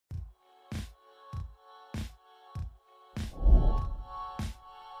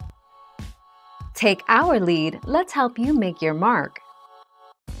Take our lead, let's help you make your mark.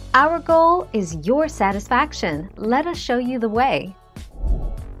 Our goal is your satisfaction. Let us show you the way.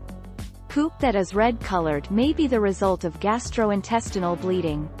 Poop that is red-colored may be the result of gastrointestinal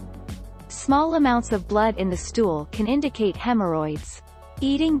bleeding. Small amounts of blood in the stool can indicate hemorrhoids.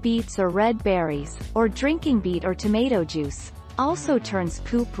 Eating beets or red berries, or drinking beet or tomato juice, also turns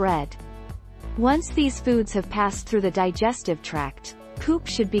poop red. Once these foods have passed through the digestive tract, poop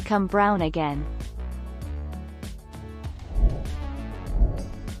should become brown again.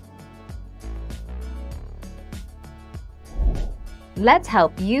 Let's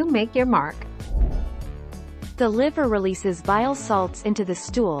help you make your mark. The liver releases bile salts into the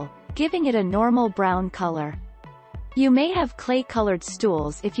stool, giving it a normal brown color. You may have clay-colored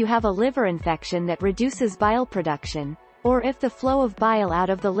stools if you have a liver infection that reduces bile production, or if the flow of bile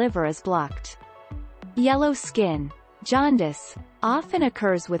out of the liver is blocked. Yellow skin, jaundice, often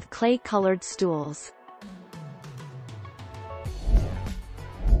occurs with clay-colored stools.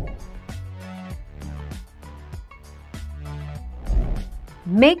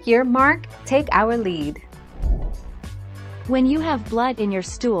 Make your mark, take our lead. When you have blood in your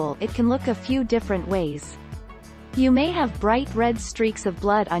stool, it can look a few different ways. You may have bright red streaks of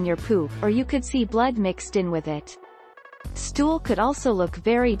blood on your poop, or you could see blood mixed in with it. Stool could also look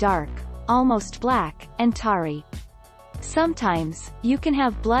very dark, almost black, and tarry. Sometimes, you can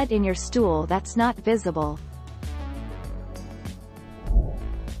have blood in your stool that's not visible.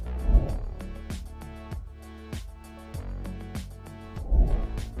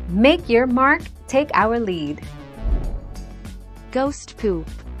 Make your mark, take our lead. Ghost poop.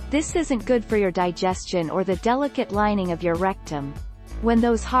 This isn't good for your digestion or the delicate lining of your rectum. When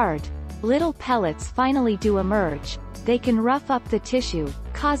those hard, little pellets finally do emerge, they can rough up the tissue,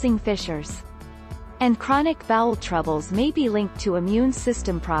 causing fissures. And chronic bowel troubles may be linked to immune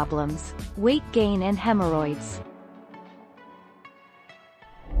system problems, weight gain and hemorrhoids.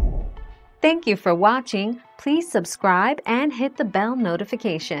 Thank you for watching. Please subscribe and hit the bell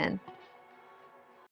notification.